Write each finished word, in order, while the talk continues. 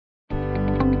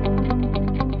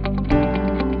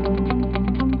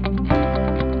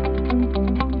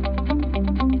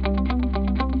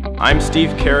I'm Steve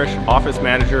Karish, Office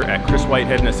Manager at Chris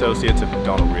Whitehead & Associates at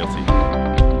McDonald Realty.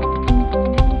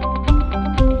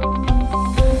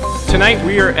 Tonight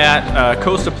we are at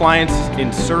Coast Appliance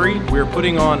in Surrey. We're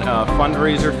putting on a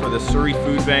fundraiser for the Surrey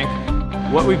Food Bank.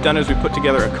 What we've done is we put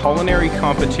together a culinary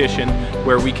competition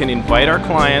where we can invite our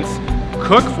clients,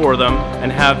 cook for them,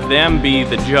 and have them be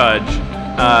the judge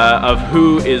of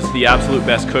who is the absolute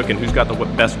best cook and who's got the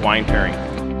best wine pairing.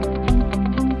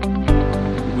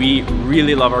 We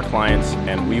really love our clients,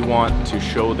 and we want to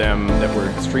show them that we're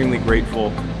extremely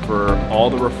grateful for all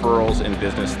the referrals and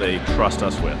business they trust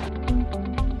us with.